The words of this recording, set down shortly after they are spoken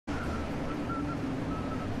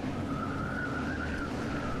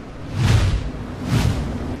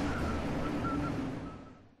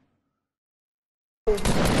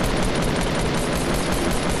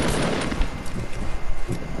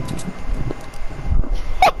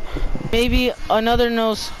Maybe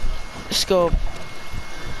another scope.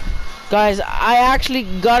 Guys, I actually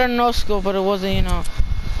got a no scope, but it wasn't, you know,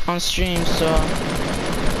 on stream, so.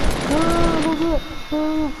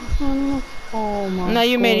 Oh my. No,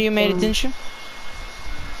 you made it, didn't you?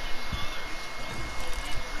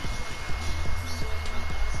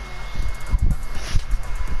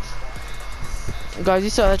 Guys, you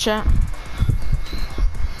saw that chat?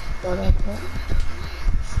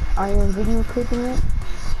 I am video clipping it.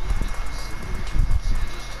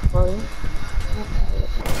 Sorry.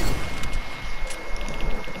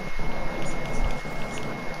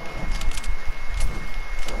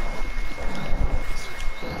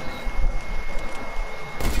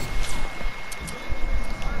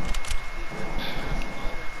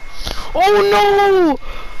 Oh no!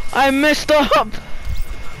 I messed up!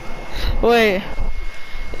 Wait.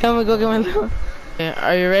 I'm gonna go get my loot. Yeah,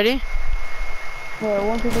 are you ready? Yeah,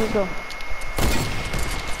 1, 2, 3, go.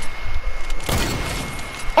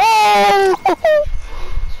 Oh!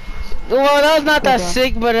 Well, that was not that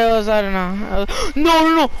sick, but it was, I don't know.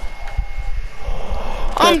 No!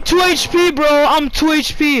 I'm 2 HP, bro! I'm 2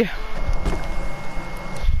 HP!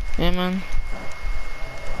 Yeah, man.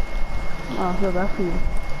 Oh, I feel bad for you.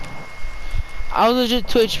 I was legit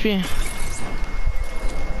 2 HP.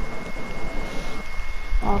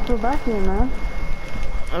 Oh, I feel bad for you, man.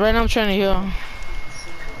 Right now I'm trying to heal.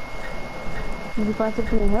 Did you find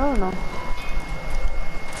something in here or no?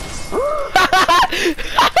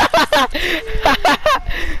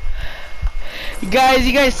 Guys,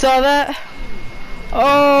 you guys saw that?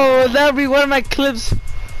 Oh, that'd be one of my clips.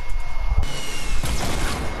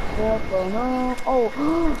 Yeah, bro, no. Oh.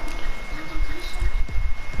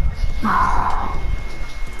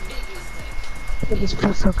 It just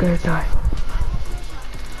feels so good to die.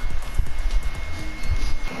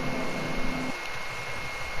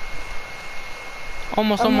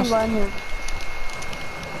 Almost. You almost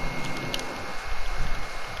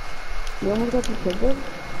got the trigger?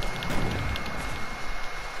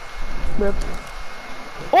 Rip.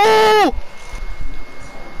 Oh!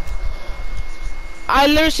 I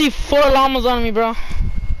literally see 4 llamas on me, bro.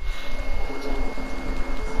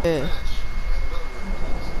 Yeah.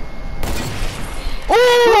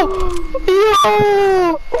 Oh!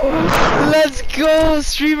 Yo! Let's go!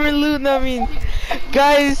 Streamer loot, I mean.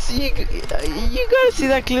 Guys, you gotta see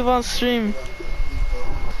that clip on stream.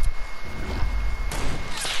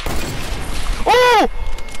 Oh!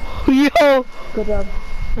 Yo! Good job.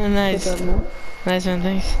 Nice. Good job, man. Nice one,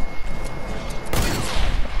 thanks.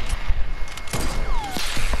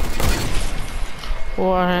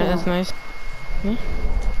 Oh, alright, that's nice. Hmm?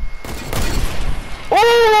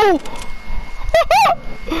 Oh!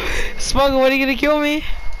 Smuggle, what are you gonna kill me?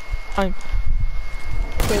 There you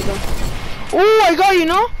go. Oh, I got you,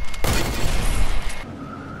 no?